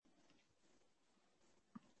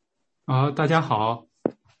大家好，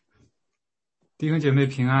弟兄姐妹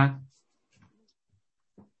平安。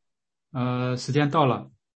时间到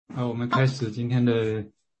了，我们开始今天的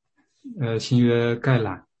新约概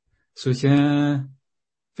览。首先，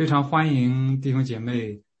非常欢迎弟兄姐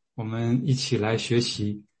妹，我们一起来学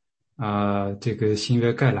习这个新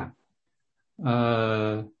约概览。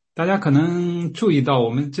大家可能注意到，我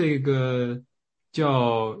们这个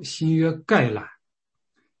叫新约概览。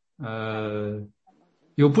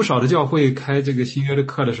有不少的教会开这个新约的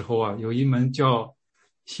课的时候有一门叫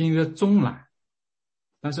新约中览，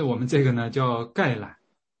但是我们这个呢叫概览。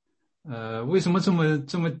为什么这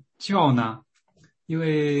么叫呢？因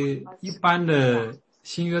为一般的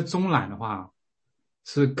新约中览的话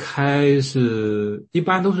是一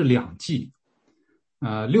般都是2季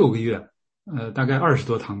，6个月，大概20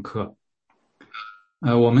多堂课。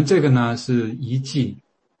我们这个呢是1季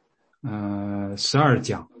，12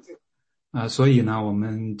讲。所以呢我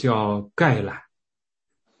们叫概览。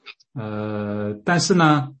但是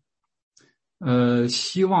呢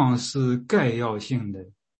希望是概要性的，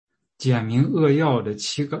简明扼要的，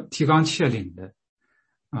提纲挈领的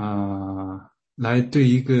来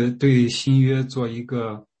对新约做一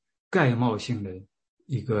个概貌性的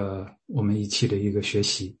我们一起的一个学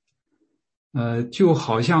习。就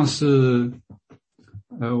好像是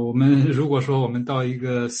我们如果说我们到一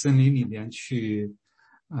个森林里面去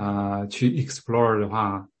explore 的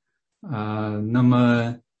话，那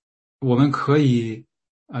么我们可以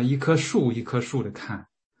一棵树一棵树的看，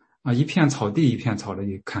一片草地一片草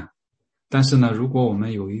地看。但是呢，如果我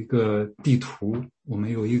们有一个地图，我们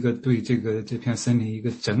有一个对这片森林一个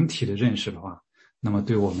整体的认识的话，那么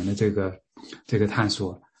对我们的这个探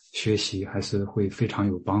索学习还是会非常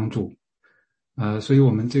有帮助。所以我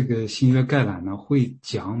们这个新约概览呢，会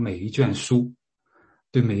讲每一卷书，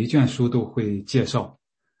对每一卷书都会介绍。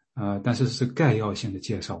但是是概要性的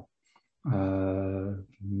介绍，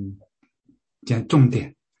重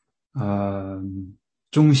点，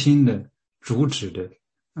中心的、主旨的、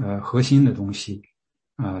核心的东西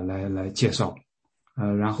来介绍，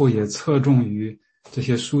然后也侧重于这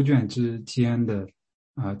些书卷之间的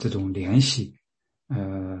这种联系，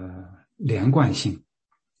连贯性，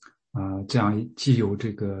这样既有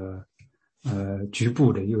这个局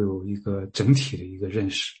部的，又有一个整体的一个认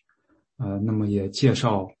识，那么也介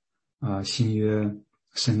绍新约，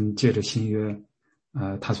神借着新约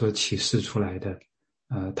他所启示出来的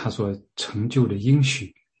他所成就的应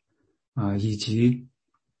许以及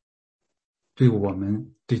对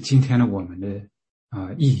今天的我们的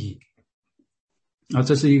意义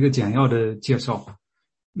这是一个简要的介绍。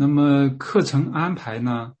那么课程安排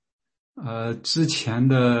呢，之前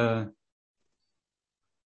的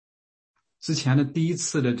第一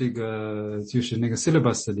次的这个就是那个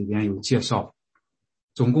syllabus 里边有介绍，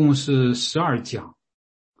总共是12讲。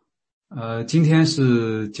今天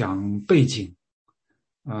是讲背景，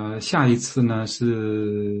下一次呢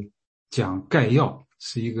是讲概要，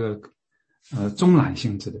是一个中览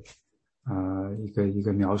性质的一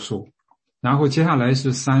个描述。然后接下来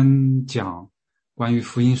是3讲关于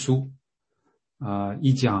福音书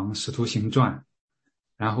，1讲使徒行传，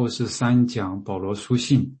然后是3讲保罗书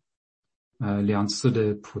信，2次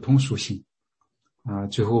的普通书信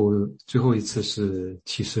最后一次是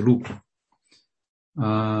启示录。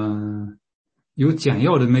有简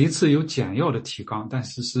要的，每一次有简要的提纲，但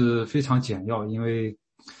是是非常简要，因为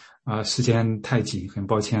时间太紧，很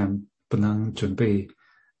抱歉不能准备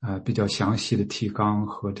比较详细的提纲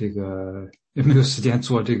和这个也没有时间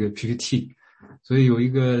做这个 PPT， 所以有一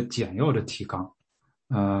个简要的提纲，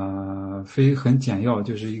很简要，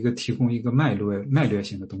就是一个提供一个脉略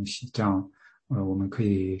性的东西，这样我们可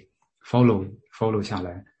以 follow 下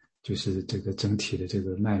来，就是这个整体的这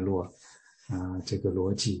个脉络这个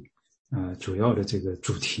逻辑主要的这个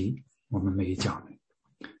主题，我们每一讲的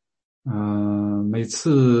每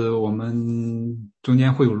次我们中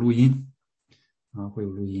间会有录音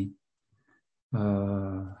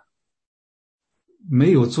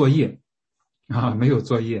没有作业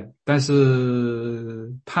但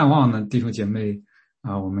是盼望呢弟兄姐妹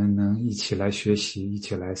我们能一起来学习，一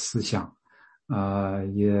起来思想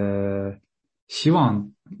也希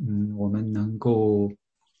望我们能够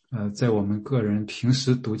在我们个人平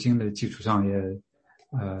时读经的基础上也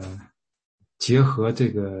结合这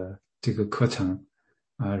个课程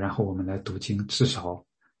然后我们来读经，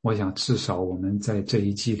我想至少我们在这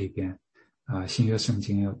一季里边新约圣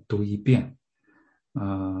经要读1遍，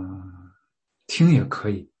听也可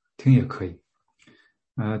以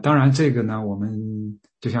当然这个呢我们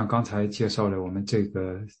就像刚才介绍的，我们这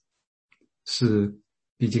个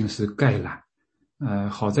毕竟是概览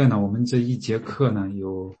好在呢我们这一节课呢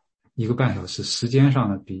有1个半小时，时间上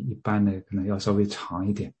呢比一般的可能要稍微长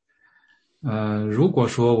一点。如果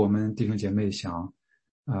说我们弟兄姐妹想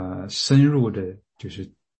深入的就是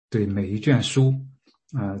对每一卷书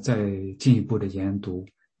再进一步的研读，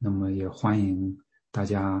那么也欢迎大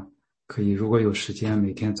家可以如果有时间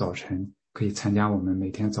每天早晨可以参加我们每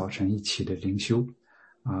天早晨一起的灵修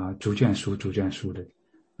逐卷书的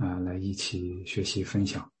来一起学习分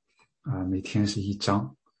享每天是1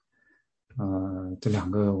章这2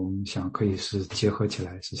个我们想可以是结合起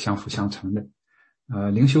来是相辅相成的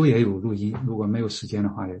灵修也有录音，如果没有时间的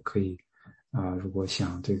话也可以如果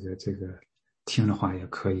想这个听的话也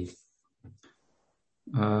可以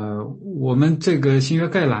我们这个新约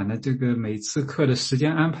概览的这个每次课的时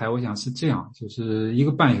间安排我想是这样，就是1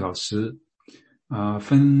个半小时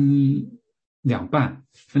分2半，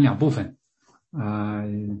分2部分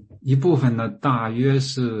一部分呢大约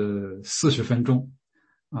是40分钟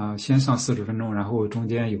先上40分钟，然后中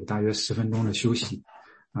间有大约10分钟的休息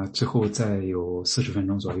之后再有40分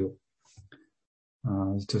钟左右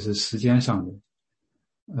这是时间上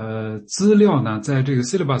的资料呢在这个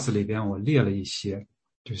syllabus 里边我列了一些，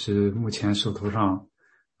就是目前手头上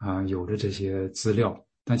有的这些资料，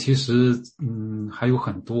但其实还有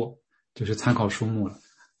很多，就是参考书目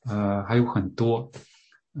了还有很多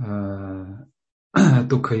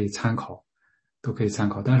都可以参考，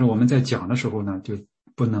但是我们在讲的时候呢就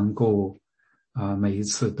不能够每一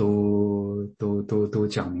次都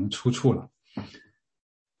讲明出处了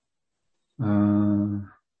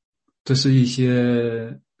这是一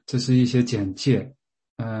些简介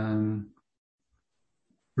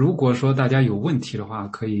如果说大家有问题的话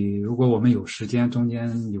可以，如果我们有时间中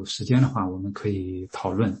间有时间的话我们可以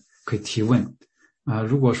讨论，可以提问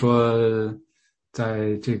如果说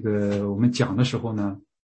在这个我们讲的时候呢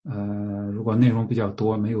如果内容比较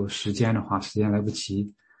多没有时间的话，时间来不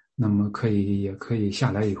及，那么也可以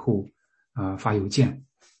下来以后发邮件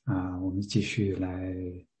我们继续来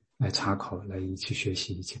查考，来一起学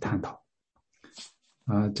习，一起探讨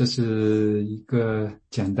这是一个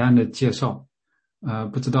简单的介绍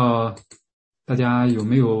不知道大家有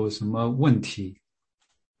没有什么问题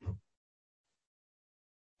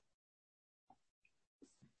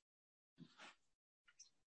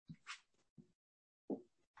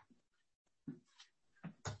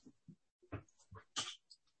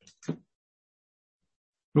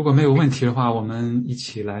如果没有问题的话，我们一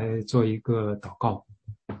起来做一个祷告。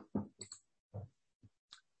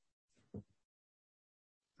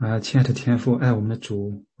亲爱的天父，爱我们的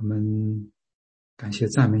主，我们感谢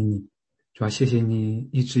赞美你，主要谢谢你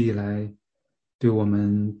一直以来对我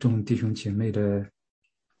们众弟兄姐妹的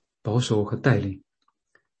保守和带领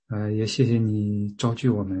也谢谢你召聚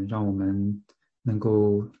我们，让我们能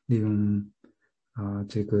够利用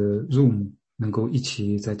这个 Zoom 能够一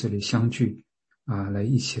起在这里相聚来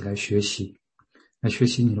一起来学习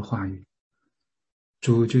你的话语。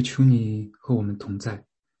主，就求你和我们同在，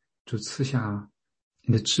主赐下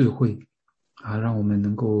你的智慧让我们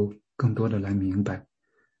能够更多的来明白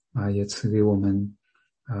也赐给我们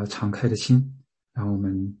敞开的心，让我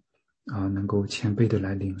们能够谦卑的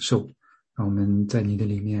来领受，让我们在你的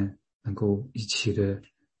里面能够一起的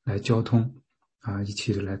来交通一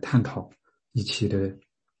起的来探讨，一起的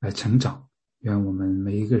来成长。愿我们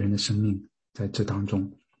每一个人的生命在这当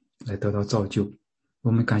中来得到造就。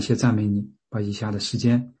我们感谢赞美你，把以下的时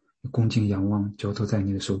间恭敬仰望交托在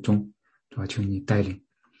你的手中，主求你带领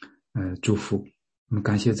祝福。我们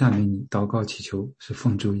感谢赞美你，祷告祈求是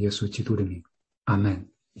奉主耶稣基督的名，阿们。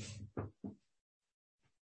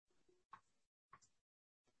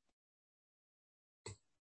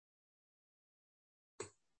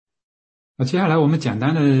接下来我们简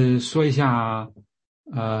单的说一下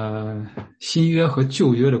新约和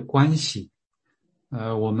旧约的关系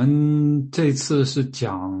我们这次是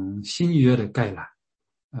讲新约的概览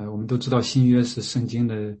我们都知道新约是圣经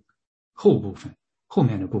的后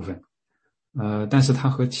面的部分但是它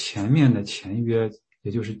和前面的前约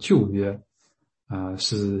也就是旧约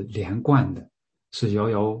是连贯的，是遥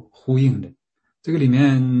遥呼应的。这个里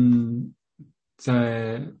面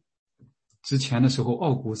在之前的时候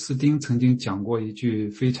奥古斯丁曾经讲过一句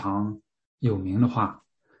非常有名的话，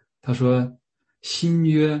他说新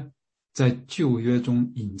约在旧约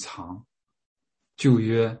中隐藏，旧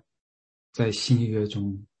约在新约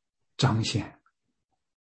中彰显。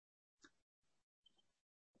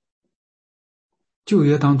旧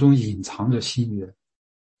约当中隐藏着新约，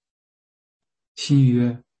新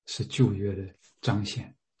约是旧约的彰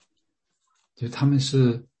显，就是他们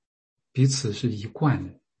是彼此是一贯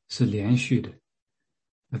的，是连续的，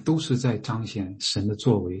都是在彰显神的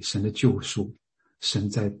作为，神的救赎，神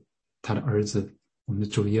在他的儿子我们的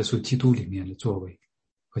主耶稣基督里面的作为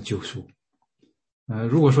和救赎。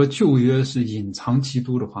如果说旧约是隐藏基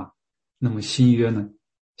督的话，那么新约呢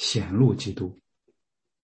显露基督。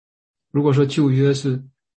如果说旧约是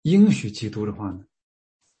应许基督的话呢，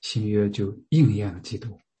新约就应验了基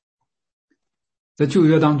督。在旧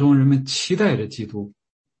约当中，人们期待着基督，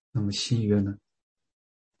那么新约呢，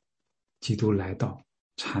基督来到，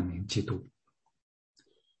阐明基督。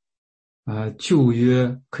旧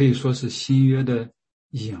约可以说是新约的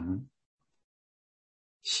影，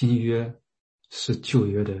新约是旧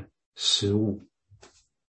约的实物。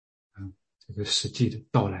这个实际的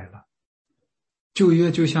到来了。旧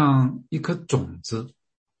约就像一颗种子，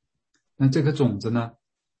那这颗种子呢，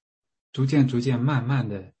逐渐慢慢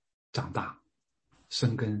的长大，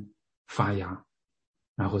生根发芽，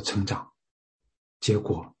然后成长结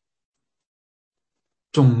果。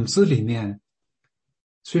种子里面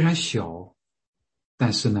虽然小，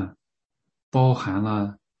但是呢包含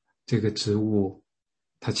了这个植物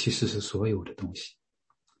它其实是所有的东西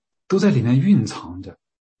都在里面蕴藏着。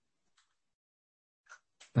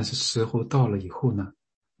但是时候到了以后呢，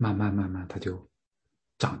慢慢它就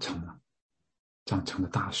长成了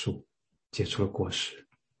大树，结出了果实。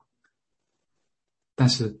但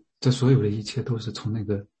是这所有的一切都是从那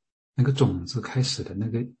个种子开始的，那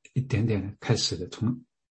个一点点开始的，从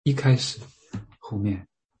一开始后面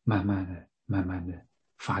慢慢的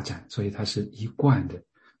发展。所以它是一贯的，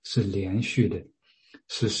是连续的，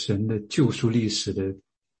是神的救赎历史的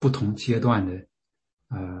不同阶段的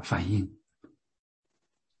反应。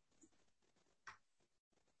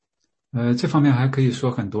这方面还可以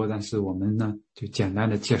说很多，但是我们呢就简单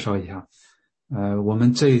的介绍一下。我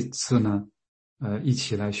们这一次呢一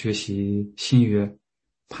起来学习新约，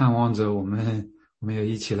盼望着我们也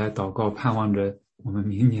一起来祷告，盼望着我们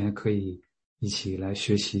明年可以一起来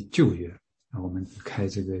学习旧约。我们开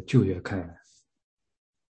这个旧约开来。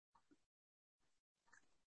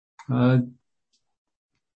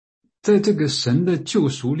在这个神的救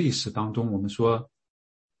赎历史当中，我们说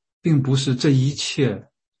并不是这一切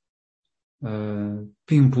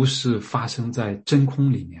并不是发生在真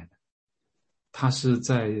空里面的，它是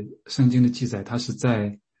在圣经的记载，它是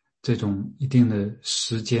在这种一定的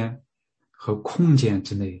时间和空间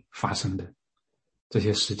之内发生的这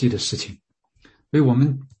些实际的事情。所以我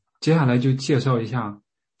们接下来就介绍一下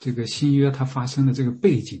这个新约它发生的这个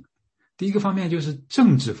背景。第一个方面就是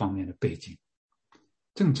政治方面的背景。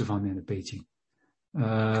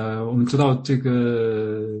我们知道这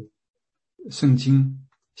个圣经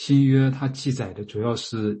新约它记载的主要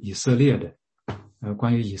是以色列的，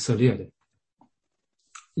关于以色列的。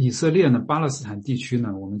以色列呢，巴勒斯坦地区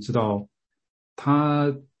呢，我们知道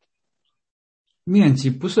它面积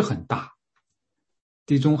不是很大，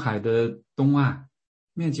地中海的东岸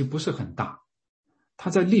面积不是很大，它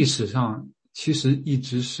在历史上其实一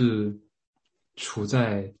直是处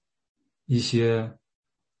在一些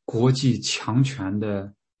国际强权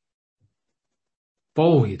的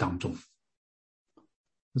包围当中，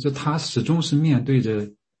它始终是面对着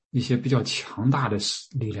一些比较强大的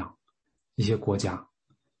力量，一些国家。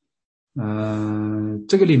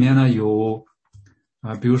这个里面呢有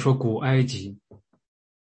比如说古埃及、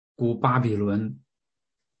古巴比伦，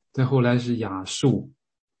再后来是亚述、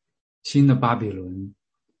新的巴比伦，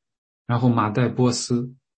然后马代波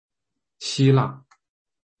斯、希腊、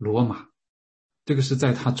罗马，这个是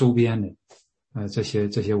在它周边的这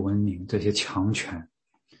些文明、这些强权。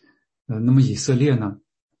那么以色列呢，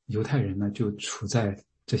犹太人呢就处在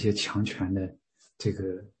这些强权的这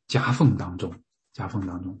个夹缝当中，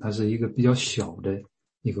它是一个比较小的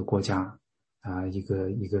一个国家一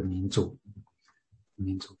个民族。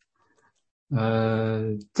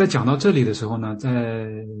在讲到这里的时候呢，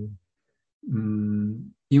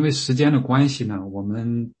因为时间的关系呢，我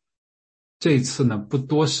们这一次呢不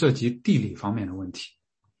多涉及地理方面的问题。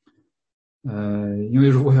因为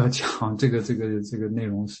如果要讲这个内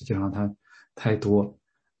容，实际上它太多。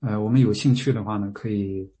我们有兴趣的话呢，可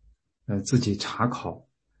以自己查考。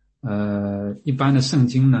一般的圣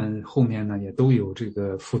经呢后面呢也都有这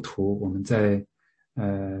个附图，我们在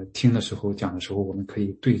听的时候讲的时候，我们可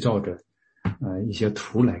以对照着一些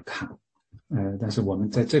图来看。但是我们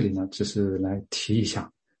在这里呢只是来提一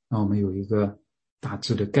下，让我们有一个大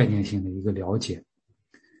致的概念性的一个了解。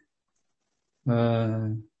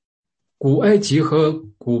古埃及和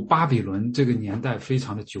古巴比伦这个年代非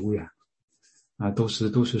常的久远都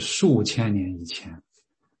是数千年以前。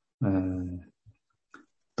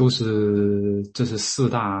这是四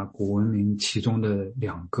大古文明其中的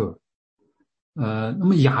2个。那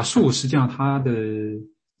么亚述实际上它的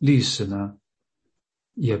历史呢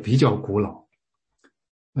也比较古老。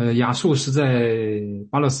亚述是在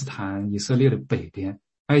巴勒斯坦以色列的北边，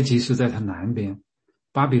埃及是在它南边。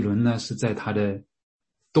巴比伦呢是在它的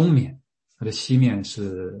东面，它的西面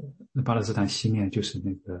是巴勒斯坦西面就是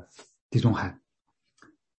那个地中海。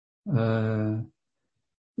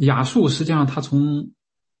亚述实际上它从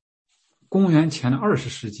公元前的20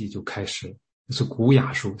世纪就开始，是古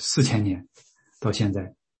亚述4000年到现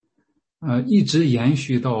在，一直延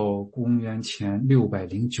续到公元前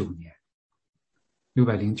609年。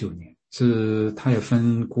609年是它也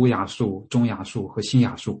分古亚述、中亚述和新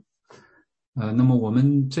亚述。那么我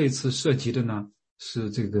们这次涉及的呢是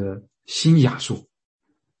这个新亚述，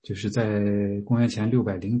就是在公元前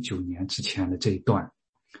609年之前的这一段。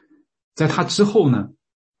在它之后呢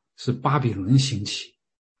是巴比伦兴起，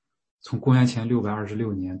从公元前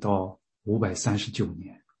626年到539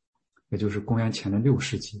年，也就是公元前的6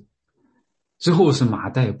世纪。之后是马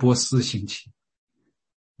代波斯兴起。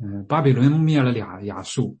巴比伦灭了亚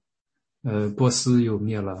述，波斯又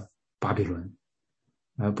灭了巴比伦。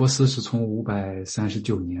波斯是从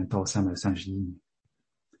539年到331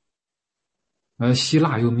年。希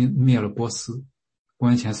腊又灭了波斯，公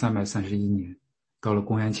元前331年到了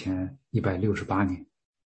公元前168年。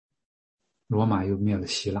罗马又灭了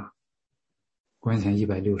希腊，公元前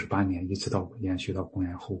168年一直到延续到公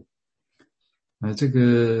元后。这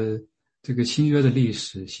个新约的历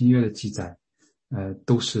史、新约的记载，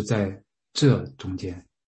都是在这中间，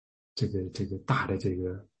这个大的这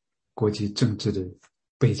个国际政治的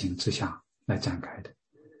背景之下来展开的。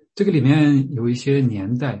这个里面有一些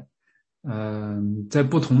年代，在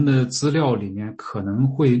不同的资料里面可能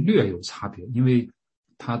会略有差别，因为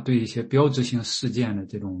它对一些标志性事件的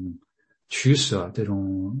这种取舍、这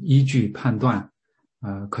种依据判断，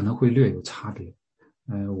可能会略有差别。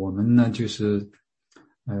我们呢就是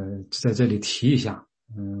在这里提一下，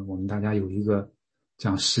我们大家有一个这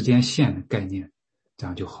样时间线的概念，这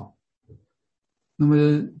样就好。那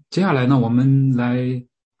么接下来呢，我们来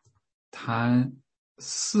谈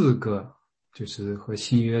4个就是和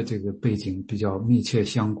新约这个背景比较密切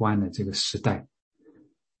相关的这个时代。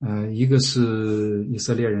一个是以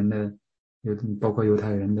色列人的，包括犹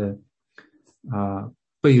太人的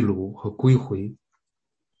被掳和归回，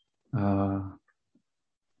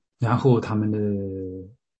然后他们的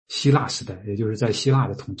希腊时代，也就是在希腊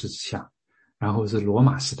的统治之下，然后是罗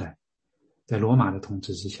马时代，在罗马的统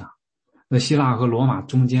治之下。那希腊和罗马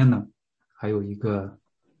中间呢，还有一个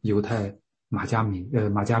犹太马加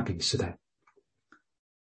比时代。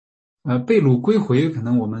被掳归回可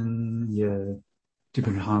能我们也基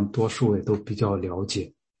本上多数也都比较了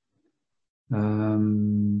解。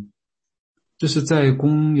这是在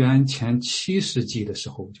公元前7世纪的时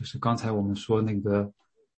候，就是刚才我们说那个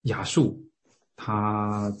亚述，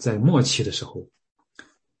它在末期的时候，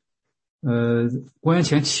公元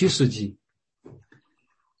前7世纪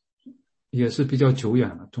也是比较久远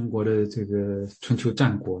了，中国的这个春秋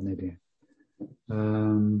战国那边。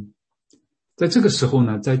在这个时候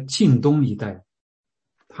呢，在晋东一带，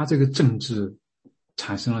它这个政治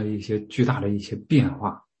产生了一些巨大的一些变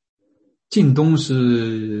化。晋东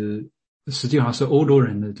实际上是欧洲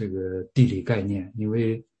人的这个地理概念，因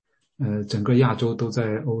为整个亚洲都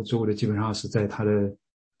在欧洲的，基本上是在它的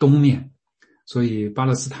东面，所以巴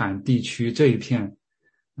勒斯坦地区这一片，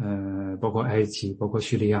包括埃及，包括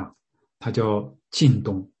叙利亚，它叫晋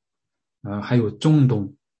东。还有中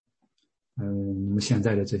东，那么现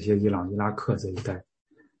在的这些伊朗、伊拉克这一带，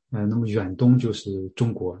那么远东就是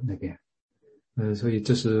中国那边。所以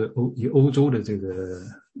这是以欧洲的这个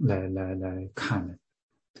来看的。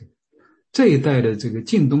这一代的这个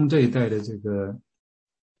晋东这一代的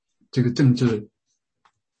这个政治，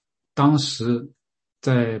当时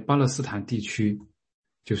在巴勒斯坦地区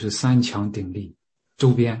就是3强鼎立，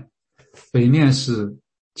周边北面是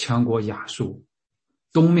强国亚述，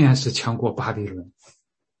东面是强国巴比伦，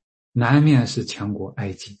南面是强国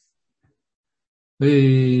埃及。所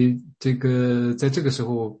以在这个时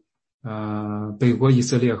候，北国以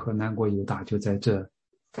色列和南国犹大就在这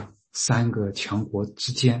3个强国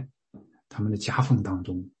之间，他们的夹缝当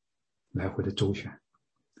中来回的周旋。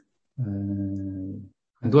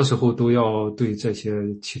很多时候都要对这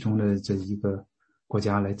些其中的这一个国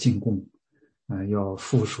家来进贡，要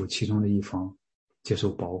附属其中的一方接受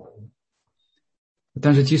保护。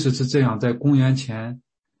但是即使是这样，在公元前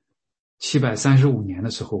735年的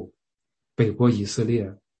时候，北国以色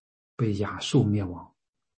列被亚述灭亡。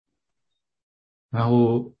然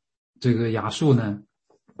后这个亚述呢，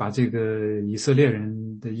把这个以色列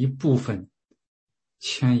人的一部分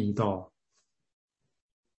迁移到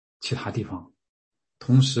其他地方，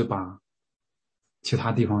同时把其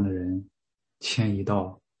他地方的人迁移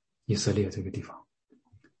到以色列这个地方，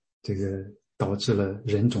这个导致了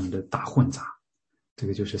人种的大混杂，这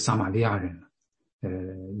个就是撒玛利亚人了，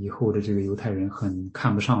以后的这个犹太人很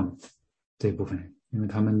看不上这部分人，因为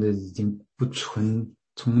他们的已经不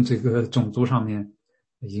从这个种族上面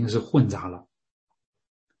已经是混杂了。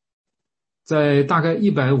在大概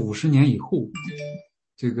150年以后，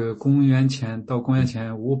这个公元前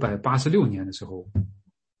586年的时候，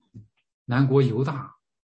南国犹大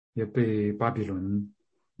也被巴比伦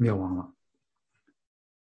灭亡了。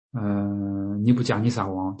尼布甲尼撒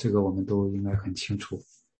王，这个我们都应该很清楚，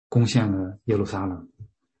攻陷了耶路撒冷。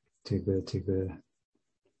这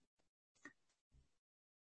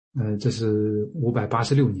是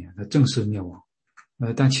586年的正式灭亡。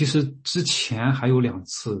但其实之前还有2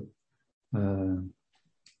次，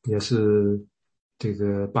也是这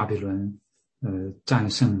个巴比伦战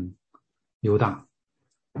胜犹大。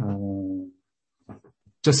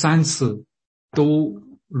这3次都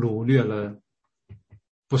掳掠了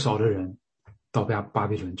不少的人到巴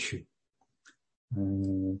比伦去。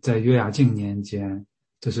在约雅敬年间，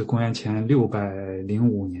这是公元前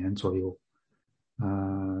605年左右。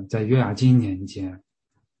在约雅金年间，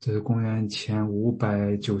这是公元前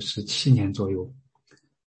597年左右。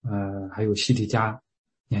还有西底家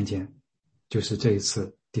年间，就是这一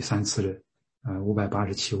次第3次的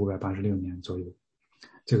587、586年左右。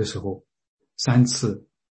这个时候3次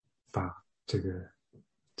把这个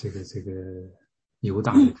犹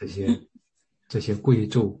大的这些贵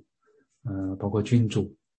胄，包括君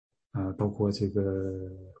主，包括这个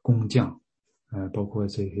工匠，包括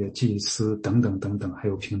这些祭司等等等等，还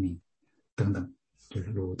有平民等等，就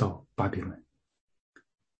是掳到巴比伦。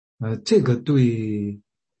这个对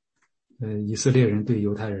以色列人对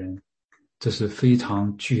犹太人，这是非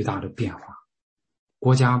常巨大的变化。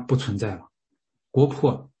国家不存在了，国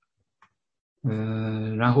破，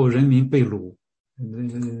然后人民被掳，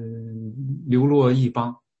流落异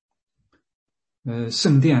邦。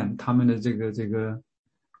圣殿他们的这个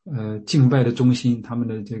敬拜的中心，他们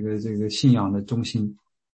的这个信仰的中心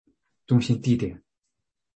地点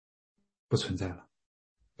不存在了，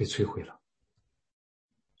被摧毁了。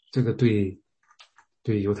这个对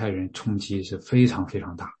犹太人冲击是非常非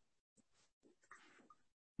常大。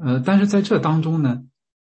但是在这当中呢，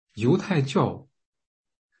犹太教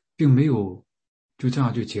并没有就这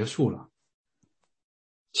样就结束了。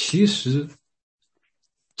其实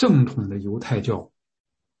正统的犹太教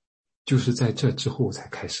就是在这之后才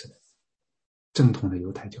开始的。正统的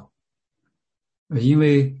犹太教，因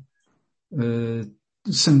为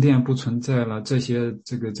圣殿不存在了，这些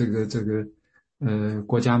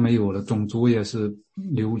国家没有了，种族也是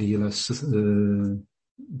流离了，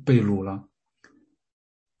被掳了。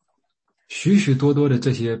许许多多的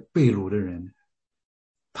这些被掳的人，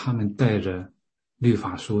他们带着律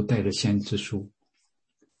法书，带着先知书，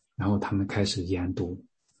然后他们开始研读，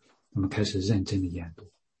他们开始认真的研读，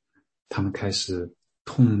他们开始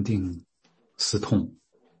痛定思痛，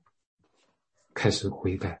开始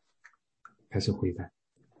悔改。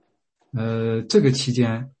这个期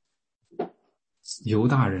间，犹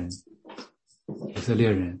大人、以色列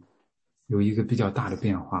人有一个比较大的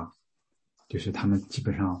变化，就是他们基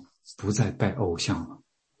本上不再拜偶像了，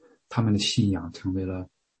他们的信仰成为了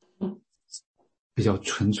比较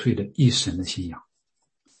纯粹的一神的信仰。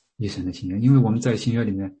因为我们在新约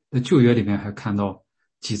里面，在旧约里面还看到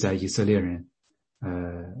记载以色列人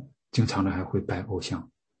经常的还会拜偶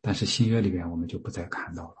像，但是新约里面我们就不再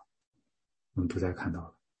看到了。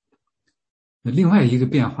那另外一个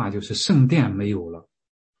变化就是圣殿没有了，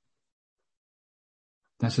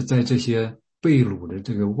但是在这些被掳的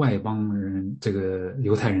这个外邦人，这个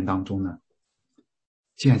犹太人当中呢，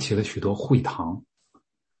建起了许多会堂，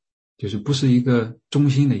就是不是一个中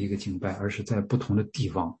心的一个敬拜，而是在不同的地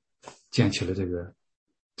方建起了这个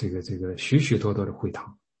许许多多的会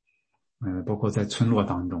堂。包括在村落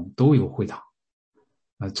当中都有会堂。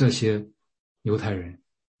这些犹太人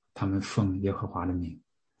他们奉耶和华的名，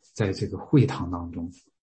在这个会堂当中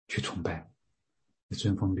去崇拜，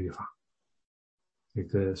遵奉律法。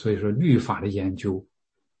所以说律法的研究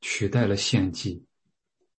取代了献祭，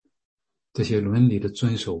这些伦理的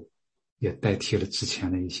遵守也代替了之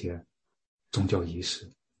前的一些宗教仪式。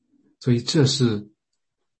所以这是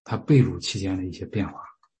他被掳期间的一些变化。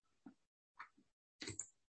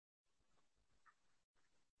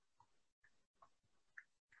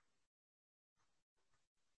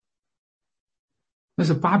但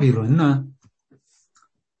是巴比伦呢，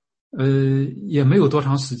也没有多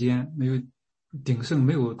长时间，没有鼎盛，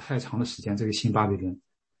没有太长的时间。这个新巴比伦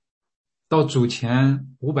到主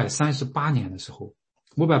前538年的时候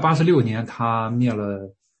，586年他灭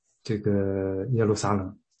了这个耶路撒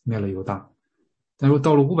冷，灭了犹大。但是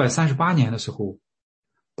到了538年的时候，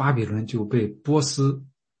巴比伦就被波斯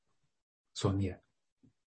所灭。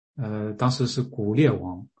当时是古列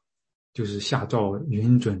王，就是下诏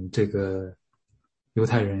允准这个犹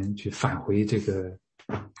太人去返回这个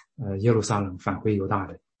耶路撒冷，返回犹大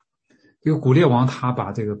的。这个古列王他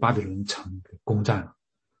把这个巴比伦城给攻占了，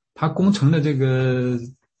他攻城的这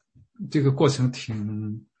个过程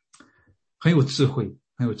很有智慧，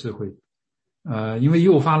很有智慧。因为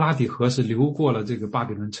幼发拉底河是流过了这个巴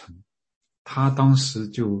比伦城，他当时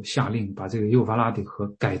就下令把这个幼发拉底河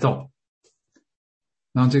改道，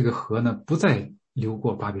让这个河呢不再流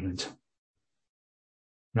过巴比伦城。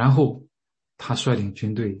然后他率领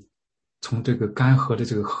军队从这个干河的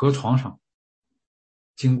这个河床上，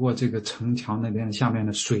经过这个城墙那边下面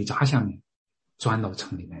的水闸下面，钻到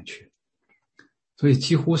城里面去，所以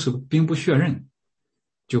几乎是兵不血刃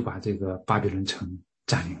就把这个巴比伦城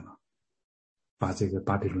占领了，把这个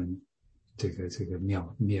巴比伦这个灭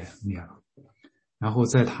了。然后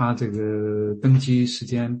在他这个登基时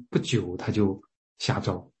间不久，他就下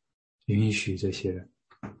诏允许这些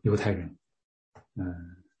犹太人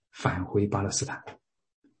返回巴勒斯坦。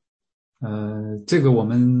这个我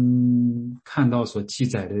们看到所记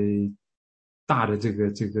载的大的这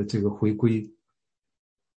个回归，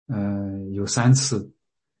有3次。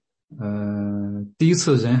第一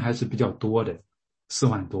次人还是比较多的，4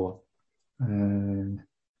万多。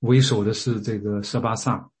为首的是这个舍巴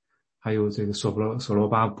萨，还有这个所罗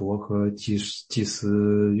巴伯和祭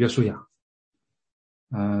司约书亚。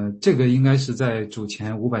这个应该是在主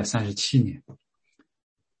前537年。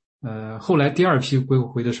后来第2批归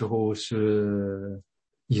回的时候是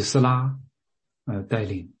以斯拉带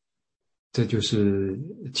领，这就是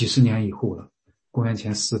几十年以后了，公元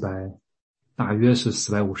前大约是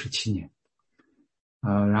457年。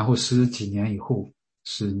然后10几年以后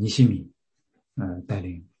是尼希米带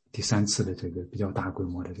领第3次的这个比较大规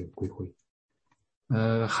模的这个归回。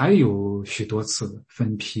还有许多次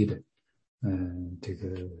分批的，这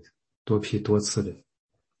个多批多次的，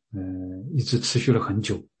一直持续了很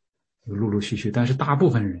久，陆陆续续，但是大部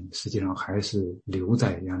分人实际上还是留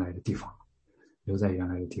在原来的地方。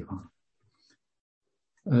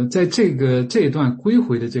在这一段归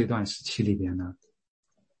回的这段时期里边呢，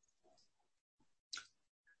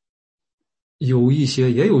也有一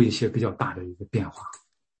些比较大的一个变化。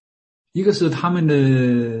一个是他们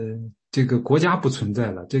的这个国家不存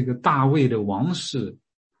在了，这个大卫的王室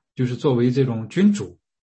就是作为这种君主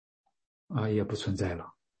也不存在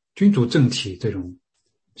了，君主政体这种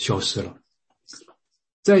消失了。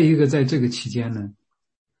再一个，在这个期间呢，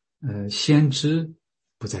先知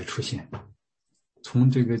不再出现。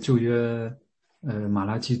从这个旧约马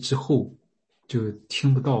拉基之后，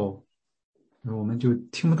我们就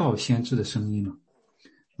听不到先知的声音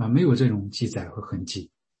了，没有这种记载和痕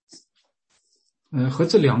迹。和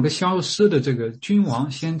这2个消失的这个君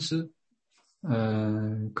王先知，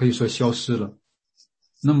可以说消失了。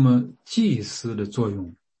那么祭司的作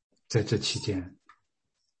用在这期间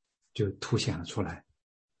就凸显了出来，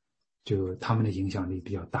就他们的影响力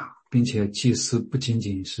比较大，并且祭司不仅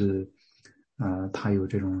仅是他有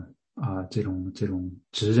这种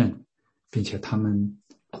职任，并且他们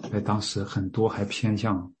在当时很多还偏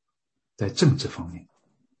向在政治方面，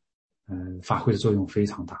发挥的作用非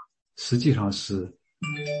常大，实际上是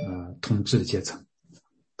统治阶层。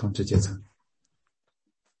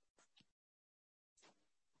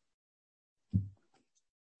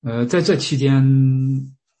在这期间，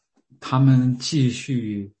他们继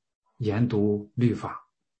续研读律法，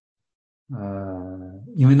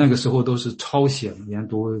因为那个时候都是抄写，研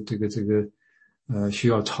读这个需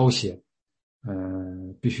要抄写，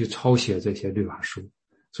必须抄写这些律法书，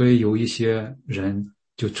所以有一些人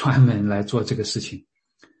就专门来做这个事情，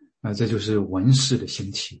这就是文士的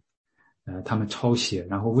兴起，他们抄写，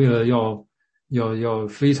然后为了要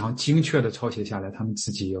非常精确的抄写下来，他们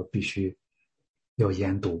自己必须要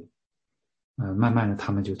研读，慢慢的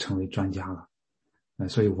他们就成为专家了，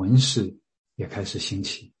所以文士也开始兴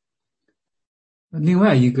起。另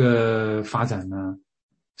外一个发展呢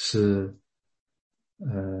是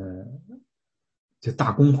这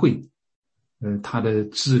大公会，它的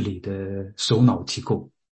治理的首脑机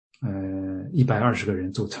构，120个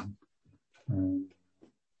人组成，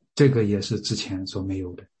这个也是之前所没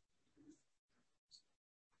有的。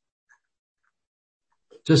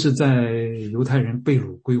这是在犹太人被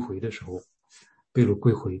掳归回的时候，被掳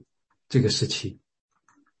归回这个时期。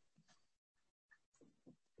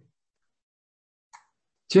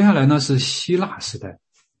接下来呢是希腊时代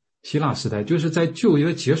就是在旧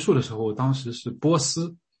约结束的时候，当时是波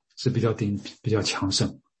斯是比较强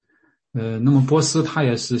盛，那么波斯他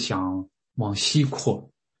也是想往西扩，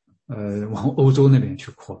往欧洲那边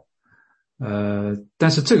去扩，但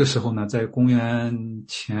是这个时候呢，在公元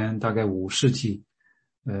前大概5世纪，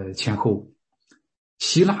前后，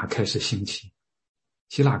希腊开始兴起。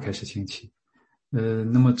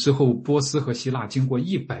那么之后波斯和希腊经过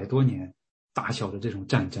100多年大小的这种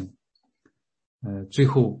战争，最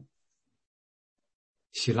后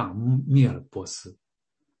希腊灭了波斯。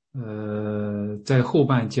在后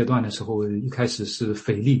半阶段的时候，一开始是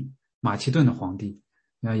腓力马其顿的皇帝，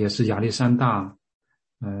也是亚历山大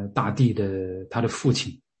大帝的他的父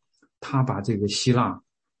亲，他把这个希腊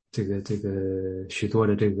这个许多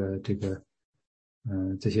的这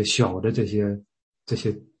些小的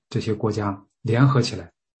这些国家联合起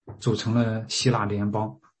来，组成了希腊联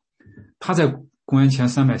邦。他在公元前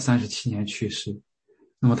337年去世，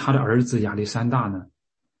那么他的儿子亚历山大呢，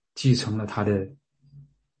继承了他的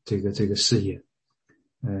这个事业，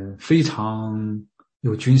非常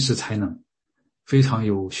有军事才能，非常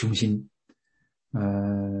有雄心，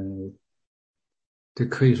这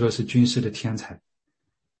可以说是军事的天才。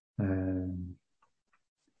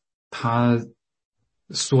他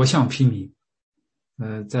所向披靡，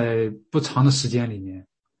在不长的时间里面，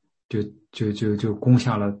就攻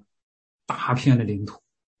下了大片的领土，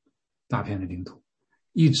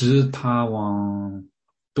一直他往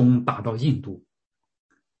东打到印度，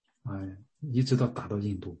一直打到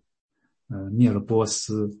印度，灭了波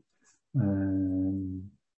斯，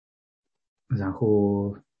然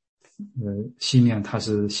后西面他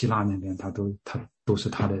是希腊那边，他都是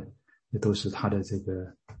他的这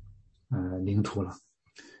个领土了。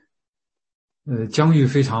疆域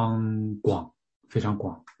非常广，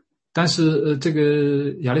但是这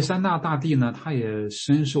个亚历山大大帝呢，他也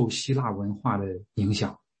深受希腊文化的影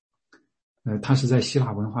响，他是在希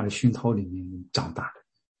腊文化的熏陶里面长大的，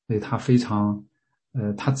所以他非常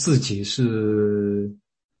他自己是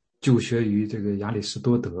就学于这个亚里士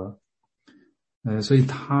多德，所以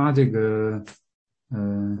他这个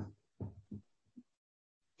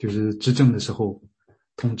就是执政的时候，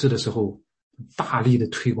统治的时候，大力的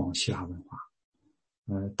推广希腊文化，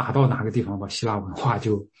打到哪个地方，把希腊文化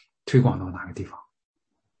就推广到哪个地方。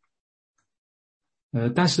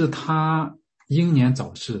但是他英年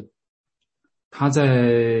早逝，他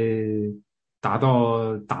在打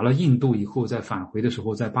了印度以后，再返回的时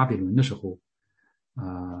候，在巴比伦的时候，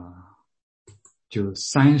就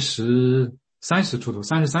30出头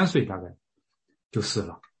，33岁大概就死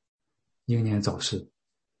了，英年早逝。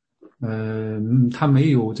他没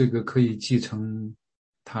有这个可以继承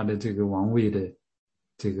他的这个王位的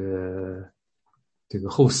这个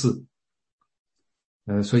后嗣，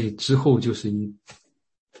所以之后就是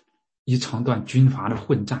一长段军阀的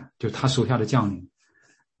混战，就是他手下的将领，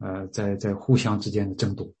在互相之间的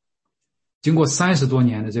争夺。经过30多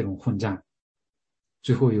年的这种混战，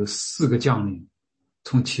最后有4个将领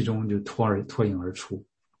从其中就脱颖而出，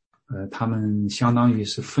他们相当于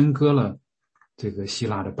是分割了这个希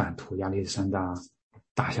腊的版图，亚历山大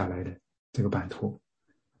打下来的这个版图。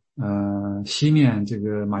西面这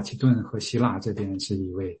个马其顿和希腊这边是一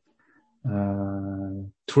位，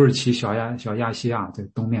土耳其小亚细亚这个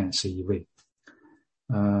东面是一位，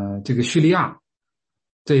这个叙利亚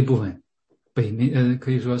这一部分北面可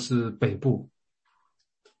以说是北部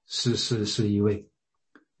是一位，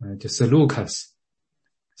就 Seleucus，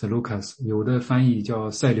 有的翻译叫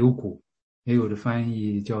塞琉古，也有的翻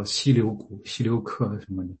译叫西流古、西流克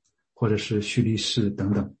什么的，或者是叙利士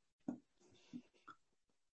等等。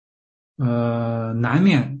南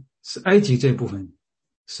面是埃及这部分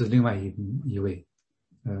是另外一位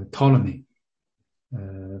Ptolemy，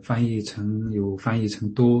有翻译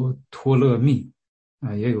成托勒密，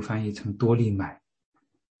也有翻译成多利买。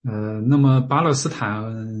那么巴勒斯坦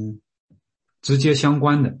直接相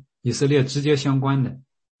关的，以色列直接相关的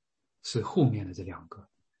是后面的这2个，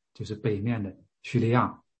就是北面的叙利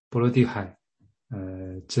亚、波罗的海，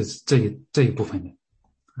这一部分的，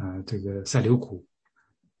这个塞琉古，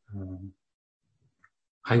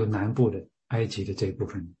还有南部的埃及的这一部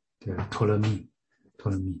分的托勒密。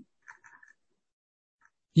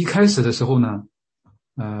一开始的时候呢，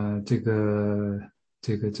这个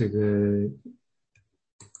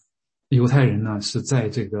犹太人呢是在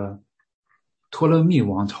这个托勒密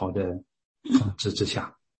王朝的统治之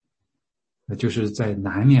下，就是在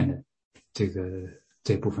南面的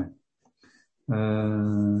这部分。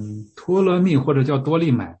托勒密或者叫多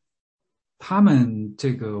利买，他们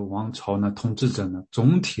这个王朝呢，统治者呢，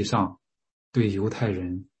总体上对犹太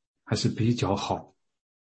人还是比较好，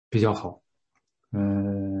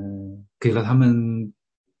给了他们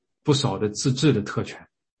不少的自治的特权。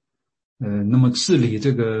那么治理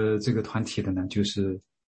这个团体的呢，就是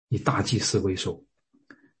以大祭司为首，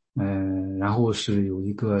然后是有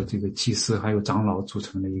一个这个祭司还有长老组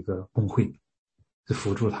成的一个公会，是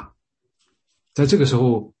辅助他。在这个时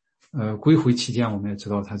候，归回期间，我们也知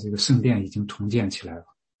道他这个圣殿已经重建起来了，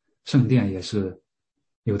圣殿也是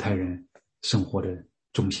犹太人生活的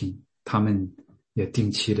中心，他们也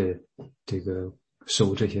定期的这个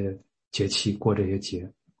守这些节气，过这些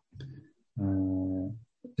节，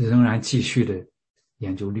仍然继续的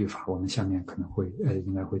研究律法，我们下面可能会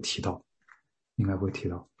应该会提到。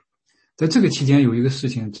在这个期间有一个事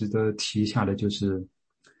情值得提一下的，就是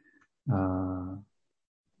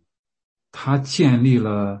他建立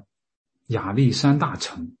了亚历山大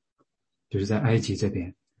城，就是在埃及这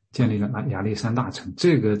边建立了亚历山大城，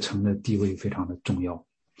这个城的地位非常的重要，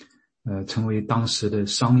成为当时的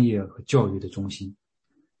商业和教育的中心。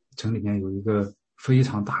城里面有一个非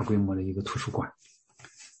常大规模的一个图书馆，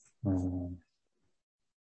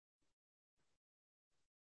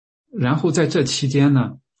然后在这期间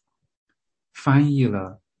呢，翻译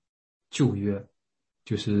了旧约，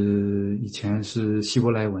就是以前是希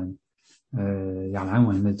伯来文、亚兰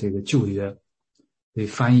文的这个旧约，被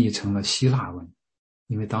翻译成了希腊文，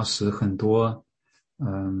因为当时很多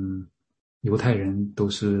犹太人都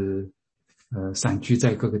是散居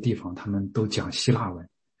在各个地方，他们都讲希腊文，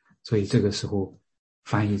所以这个时候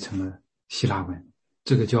翻译成了希腊文，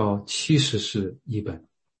这个叫70式译本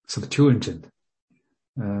Septuagint。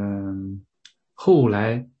后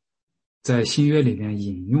来在新约里面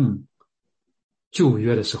引用旧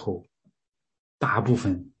约的时候，大部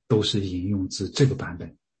分都是引用自这个版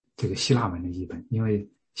本，这个希腊文的译本，因为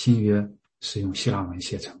新约是用希腊文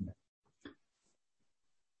写成的。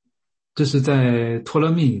这是在托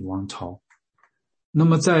勒密王朝。那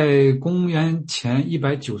么在公元前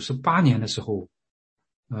198年的时候，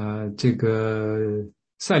这个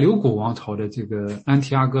塞琉古王朝的这个安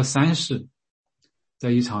提阿哥三世，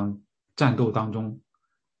在一场战斗当中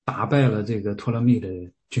打败了这个托勒密的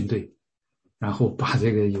军队，然后把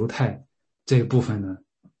这个犹太这一部分呢，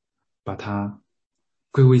把它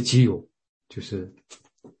归为己有，就是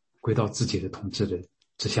归到自己的统治的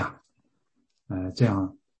之下。这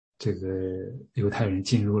样这个犹太人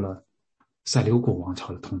进入了塞琉古王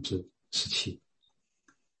朝的统治时期。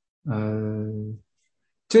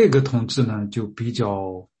这个统治呢就比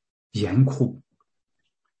较严酷，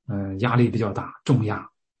压力比较大，重压，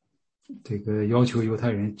这个要求犹太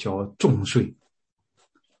人缴重税。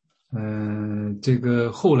这个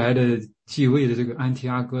后来的继位的这个安提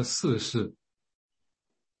阿哥四世，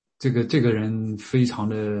这个人非常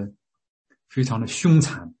的凶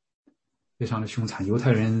残，非常的凶残，犹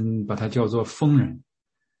太人把他叫做疯人。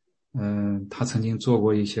他曾经做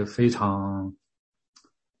过一些非常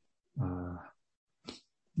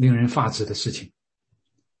令人发指的事情，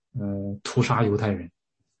屠杀犹太人，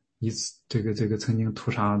这个曾经屠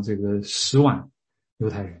杀这个10万犹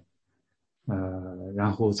太人，然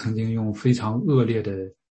后曾经用非常恶劣的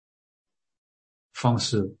方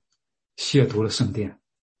式亵渎了圣殿。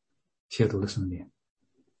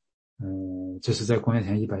这是在公元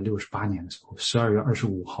前168年的时候，12月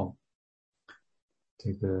25号。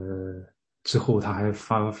这个之后他还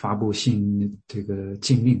发布这个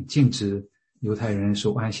禁令，禁止犹太人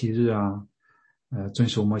守安息日啊，遵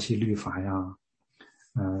守摩西律法呀，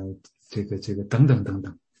这个等等等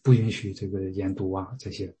等，不允许这个研读啊这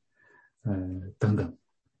些，等等，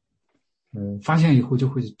发现以后就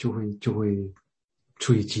会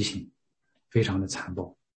处以极刑，非常的残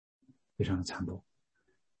暴，非常的残暴。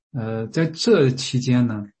在这期间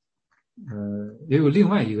呢，也有另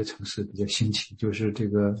外一个城市比较兴起，就是这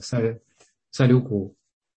个塞琉古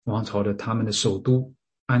王朝的他们的首都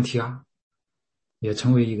安提阿，也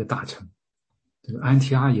成为一个大城。这个安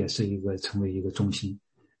提阿也是成为一个中心，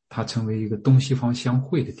它成为一个东西方相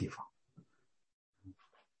会的地方。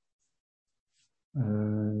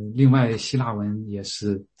另外希腊文也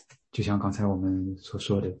是，就像刚才我们所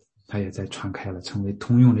说的，它也在传开了，成为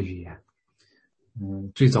通用的语言。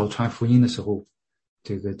最早传福音的时候，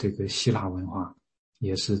这个希腊文化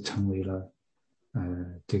也是成为了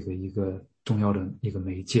这个一个重要的一个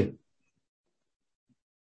媒介。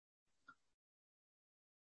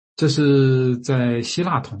这是在希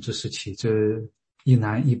腊统治时期，这一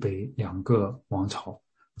南一北两个王朝，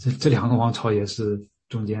这两个王朝也是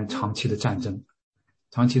中间长期的战争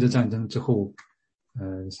之后，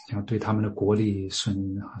像对他们的国力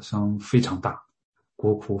损伤非常大，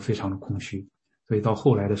国库非常的空虚，所以到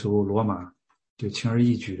后来的时候，罗马就轻而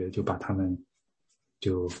易举的就把他们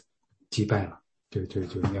就击败了，就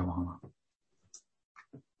灭亡了。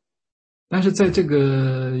但是在这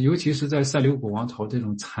个，尤其是在塞琉古王朝这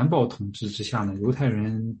种残暴统治之下呢，犹太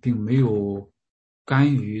人并没有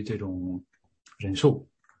甘于这种忍受，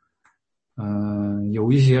有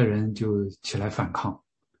一些人就起来反抗，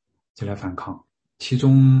其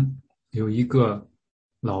中有一个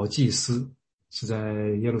老祭司是在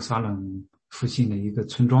耶路撒冷附近的一个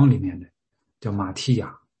村庄里面的，叫马提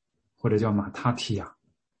亚，或者叫马他提亚，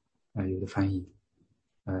有的翻译，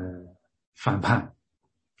反叛，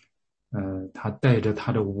他带着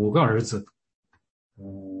他的5个儿子，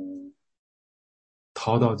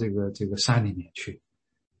逃到这个山里面去，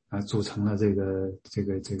组成了这个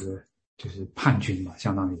就是叛军嘛，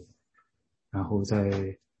相当于，然后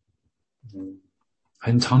在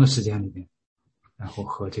很长的时间里面，然后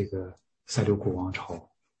和这个塞琉古王朝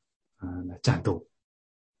来战斗。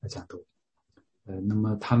那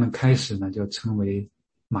么他们开始呢就称为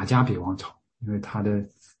马加比王朝，因为他的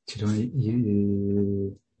其中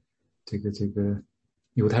这个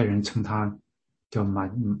犹太人称他叫马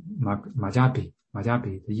加比，马加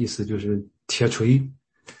比的意思就是铁锤，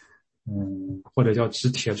或者叫执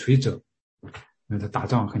铁锤者，因为他打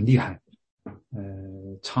仗很厉害，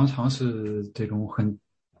常常是这种很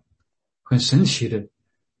神奇的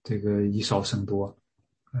这个以少胜多，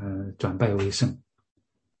转败为胜。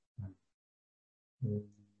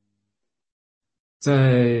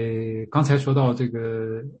在刚才说到这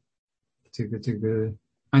个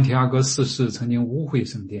安提阿哥四世曾经污秽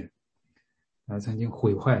圣殿，曾经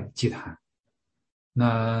毁坏祭坛。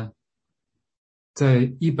那在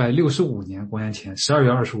165年公元前12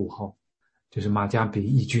月25号，就是马加比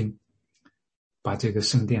义军把这个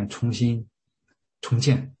圣殿重新重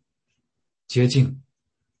建洁净，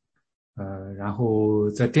然后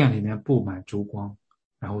在殿里面布满烛光，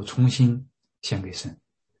然后重新献给神。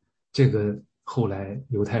这个后来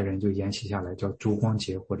犹太人就沿袭下来，叫烛光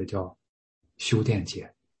节或者叫修殿节。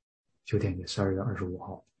修殿节12月25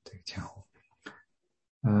号这个前后。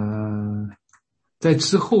在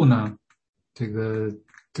之后呢，这个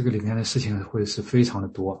里面的事情会是非常的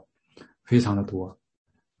多，非常的多。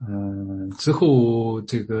之后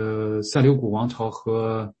这个塞琉古王朝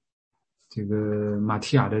和这个马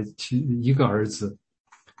提亚的一个儿子，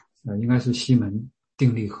应该是西门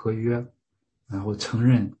订立合约，然后承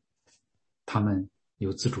认他们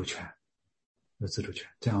有自主权。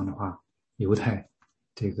这样的话，犹太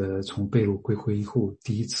这个从被掳归回以后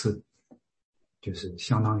第一次就是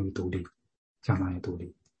相当于独立。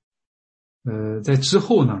在之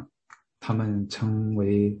后呢，他们称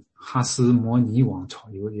为哈斯摩尼王朝，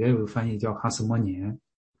也有翻译叫哈斯摩年。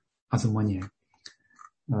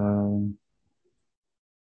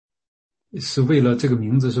是为了这个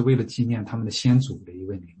名字是为了纪念他们的先祖的一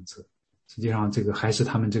位名字，实际上这个还是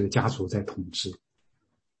他们这个家族在统治。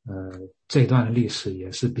这一段的历史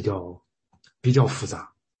也是比较复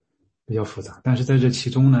杂，但是在这其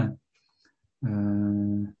中呢，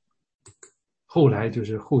后来就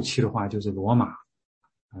是后期的话就是罗马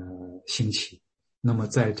兴起，那么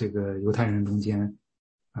在这个犹太人中间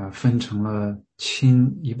分成了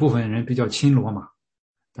一部分人比较亲罗马，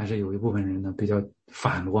但是有一部分人呢比较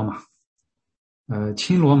反罗马。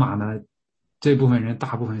亲罗马呢，这部分人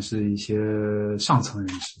大部分是一些上层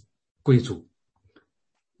人士、贵族。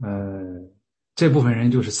这部分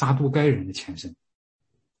人就是撒都该人的前身。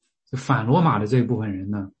反罗马的这部分人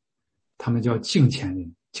呢，他们叫敬虔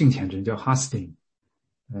人叫哈斯丁，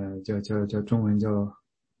叫中文叫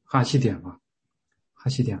哈西点吧，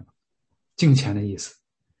敬虔的意思。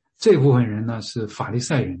这部分人呢是法利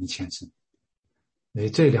赛人的前身。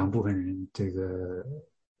这两部分人这个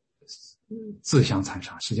自相残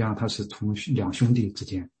杀，实际上他是从两兄弟之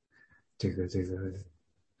间这个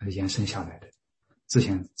延伸下来的，自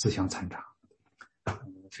相残杀，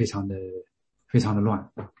非常的乱，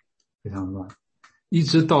一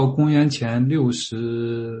直到公元前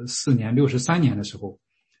63年的时候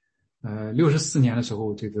，64年的时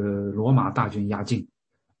候，这个罗马大军压境，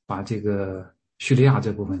把这个叙利亚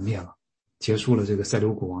这部分灭了，结束了这个塞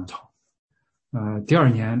琉古王朝。第二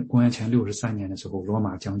年，公元前63年的时候，罗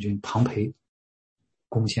马将军庞培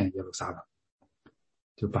攻陷耶路撒冷，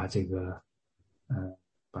就把这个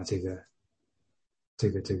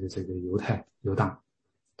犹大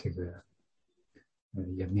这个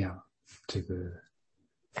也灭了。这个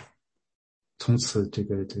从此这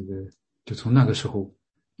个就从那个时候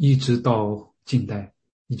一直到近代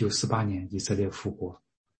1948年以色列复国，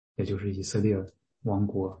也就是以色列王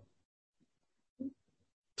国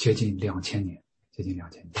接近2000年。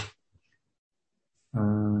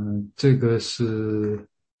这个是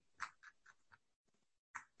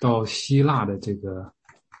到希腊的这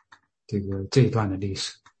一段的历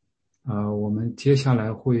史。我们接下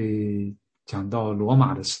来会讲到罗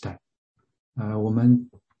马的时代。我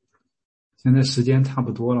们现在时间差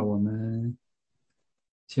不多了，我们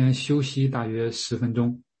先休息大约10分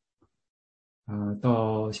钟。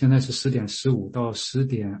到现在是10点15，到10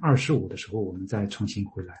点25的时候，我们再重新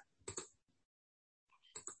回来。